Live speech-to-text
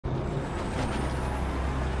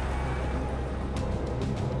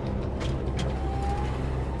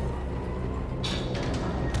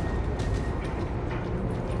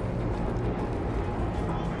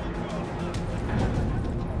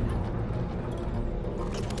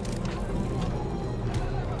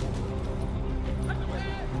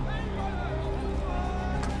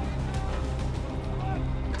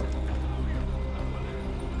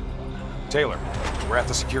Taylor, we're at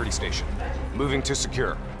the security station. Moving to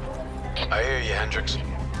secure. I hear you, Hendricks.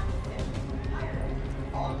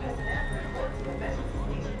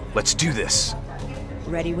 Let's do this.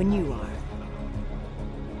 Ready when you are.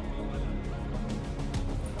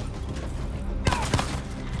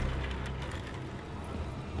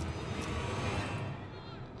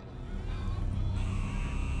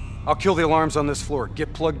 I'll kill the alarms on this floor.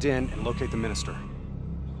 Get plugged in and locate the minister.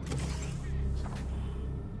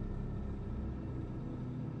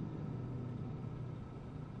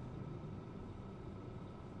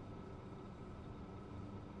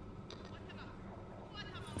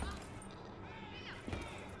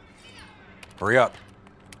 Hurry up.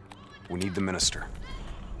 We need the minister.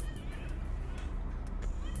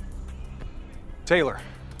 Taylor,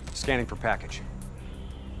 scanning for package.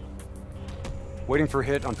 Waiting for a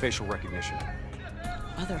hit on facial recognition.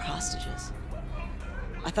 Other hostages?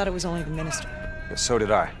 I thought it was only the minister. Yeah, so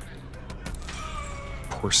did I.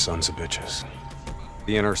 Poor sons of bitches.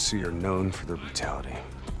 The NRC are known for their brutality.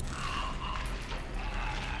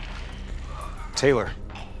 Taylor,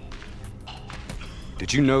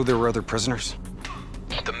 did you know there were other prisoners?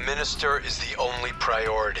 The minister is the only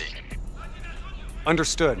priority.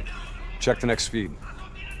 Understood. Check the next feed.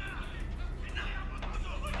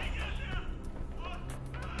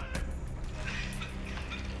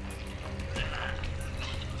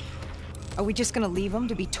 Are we just gonna leave him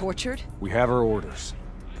to be tortured? We have our orders.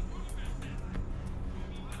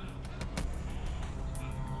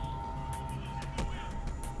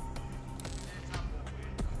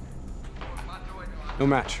 No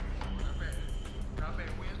match.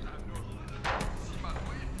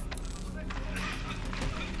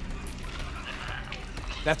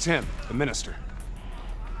 That's him, the minister.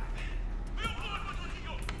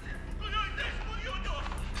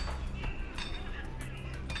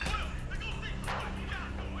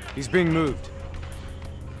 He's being moved.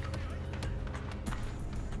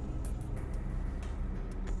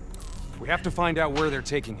 We have to find out where they're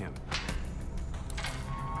taking him.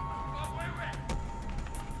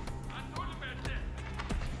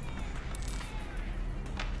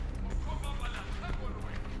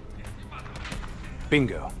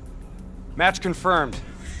 Bingo. Match confirmed.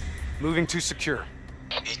 Moving to secure.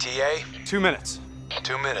 ETA? 2 minutes.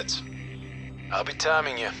 2 minutes. I'll be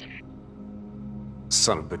timing you.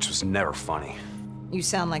 Son of a bitch was never funny. You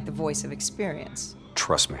sound like the voice of experience.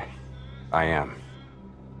 Trust me, I am.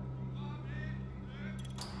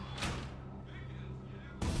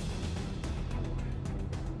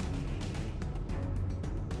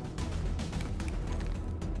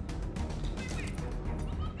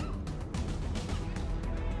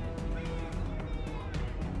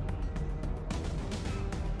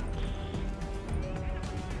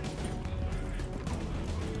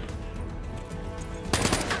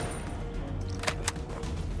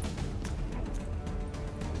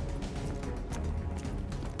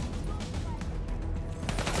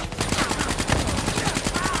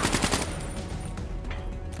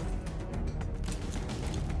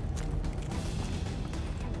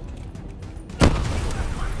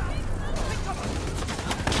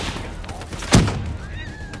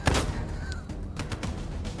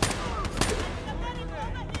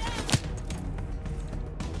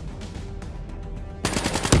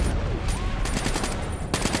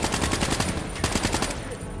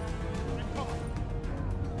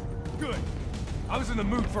 I was in the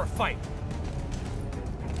mood for a fight.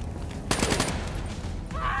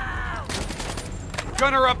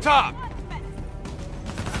 Gunner up top!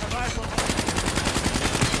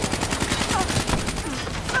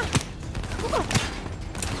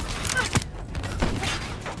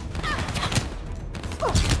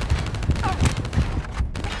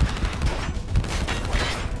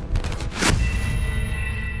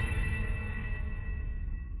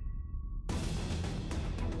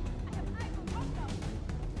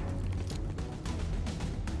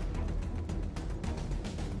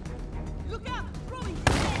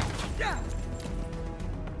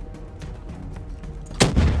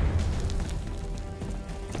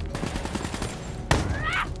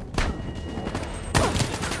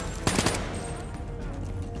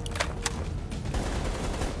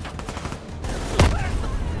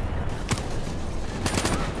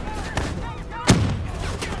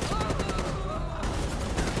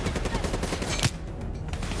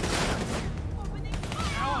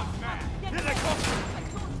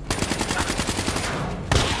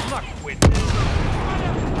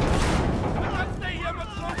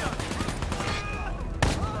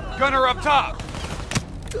 Gunner up top!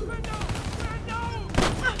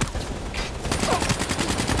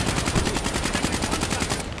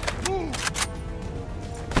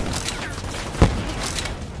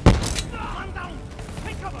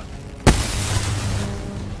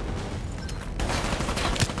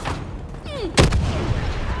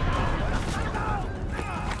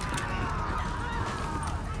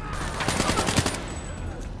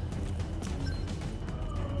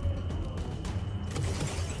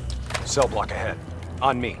 Cell block ahead.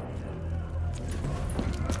 On me.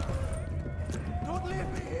 Don't leave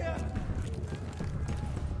me here!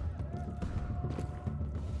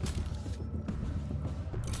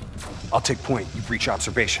 I'll take point. You breach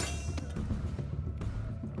observation.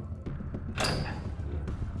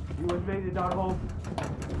 You invaded our home.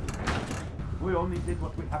 We only did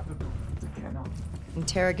what we have to do. We cannot.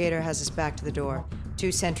 Interrogator has us back to the door.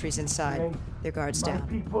 2 sentries inside. Hey, Their guards my down.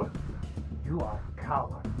 people, you are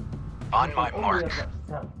cowards. On my Only mark. of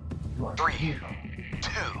yourself. You are 3, hero. 2,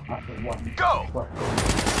 After one. go!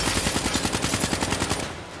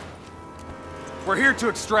 We're here to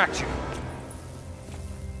extract you.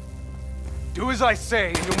 Do as I say,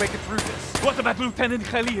 and you'll make it through this. What about Lieutenant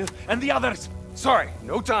Khalil and the others? Sorry,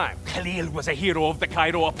 no time. Khalil was a hero of the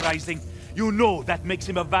Cairo uprising. You know that makes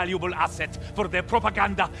him a valuable asset for their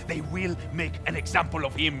propaganda. They will make an example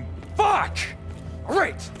of him. Fuck! All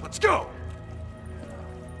right, let's go.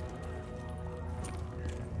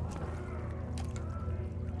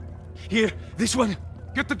 Here, this one.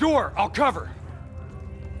 Get the door. I'll cover.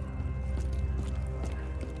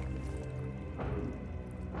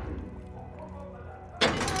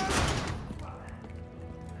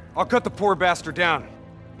 I'll cut the poor bastard down.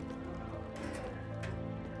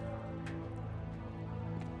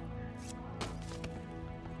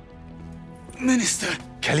 Minister.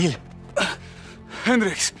 Khalil.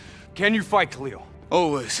 Hendricks. Can you fight, Khalil?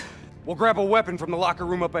 Always. We'll grab a weapon from the locker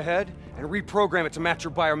room up ahead and reprogram it to match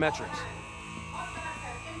your biometrics.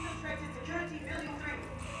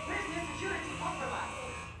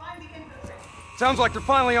 Sounds like they're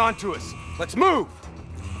finally on to us. Let's move!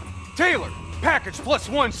 Taylor, package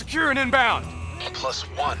 +1, secure and inbound.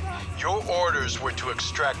 +1. Your orders were to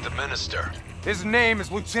extract the minister. His name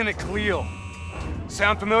is Lieutenant Khalil.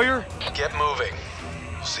 Sound familiar? Get moving.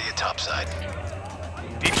 See you topside.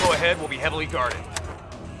 Depot ahead will be heavily guarded.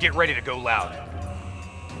 Get ready to go loud.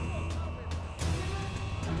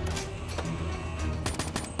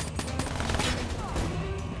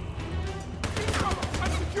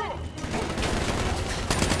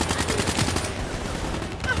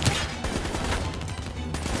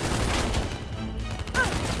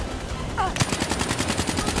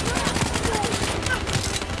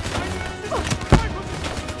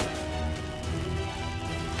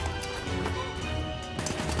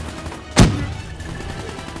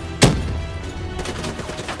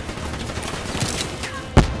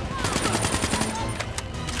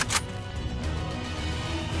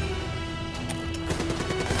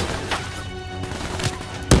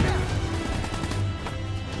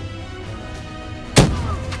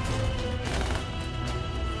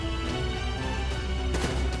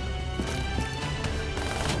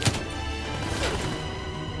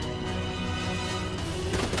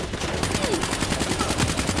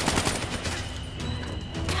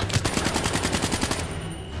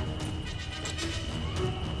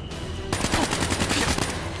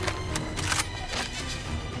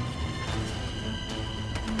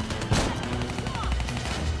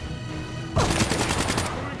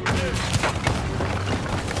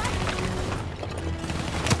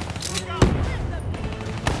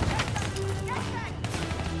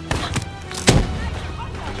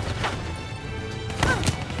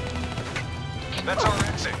 That's our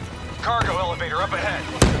exit. Cargo elevator up ahead.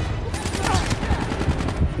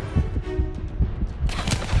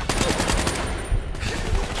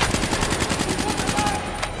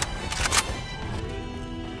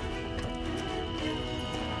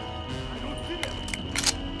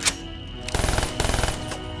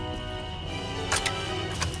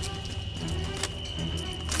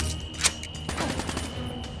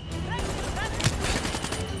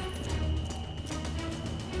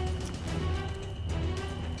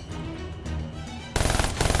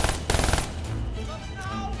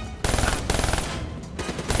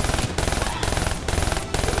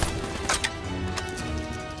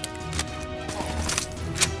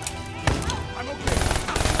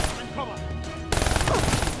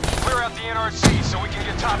 Clear out the NRC so we can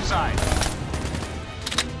get topside.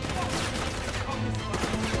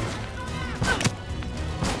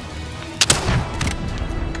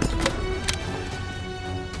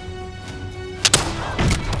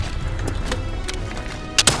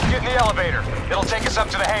 Get in the elevator. It'll take us up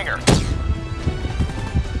to the hangar.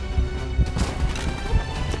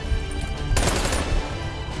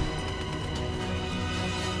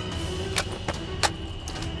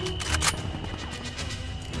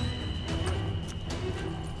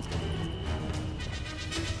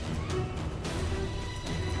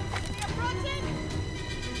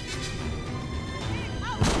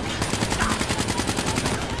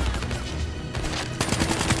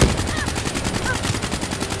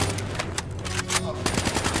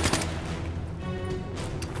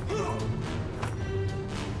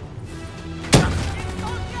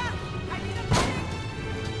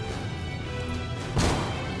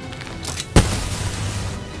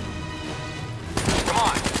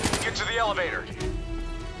 to the elevator.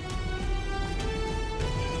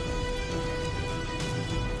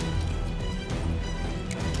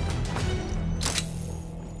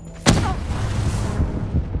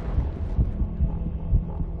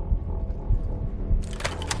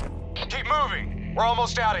 Keep moving. We're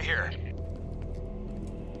almost out of here.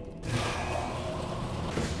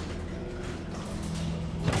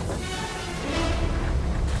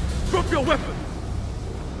 Drop your weapon!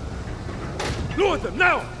 Lower them,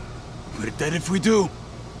 now! We're dead if we do.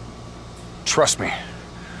 Trust me,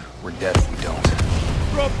 we're dead if we don't.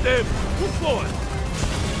 Drop them! Move forward!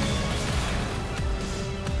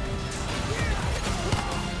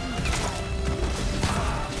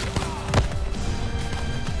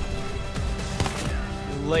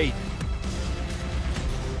 You're late.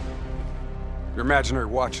 Your imaginary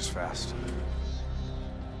watch is fast.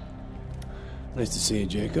 Nice to see you,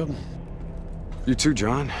 Jacob. You too,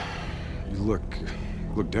 John. You look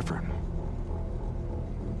different.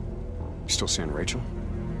 You still seeing Rachel?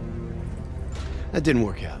 That didn't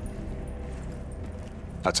work out.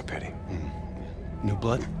 That's a pity. New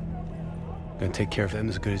blood? Gonna take care of them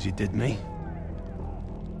as good as you did me?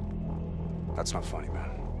 That's not funny, man.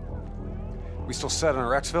 We still set on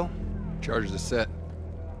our exfil? Charges are set.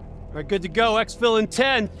 All right, good to go. Exfil in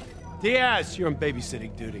 10. Diaz, you're on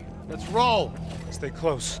babysitting duty. Let's roll. Stay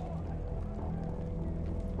close.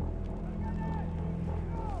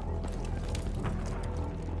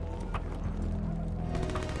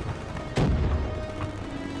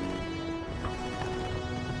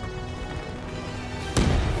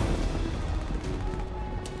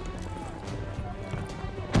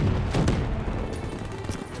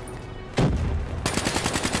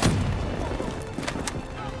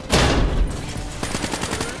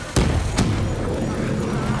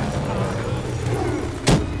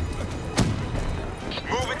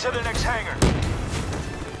 To the next hangar.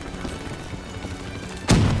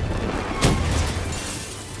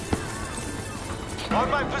 On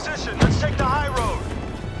my position, let's take the high road.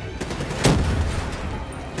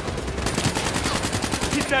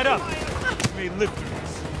 Keep that up! You may live through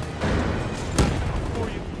this.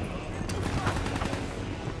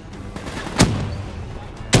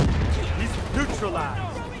 He's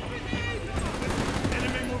neutralized.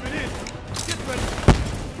 Enemy moving in. Get ready.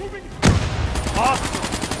 Moving. Awesome.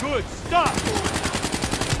 Good stuff!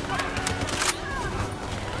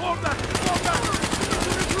 Fall back! Fall back!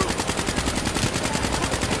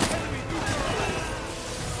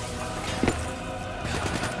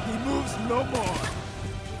 He moves no more!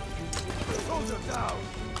 Soldier down!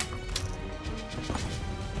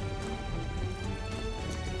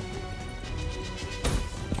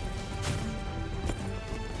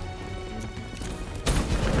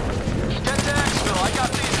 Get to Exfil, I got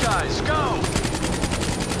these guys, go!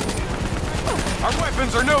 Our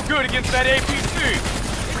weapons are no good against that APC!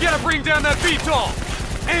 We gotta bring down that VTOL!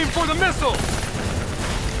 Aim for the missile!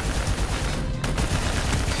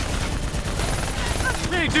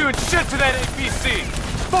 We ain't doing shit to that APC!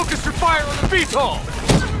 Focus your fire on the VTOL!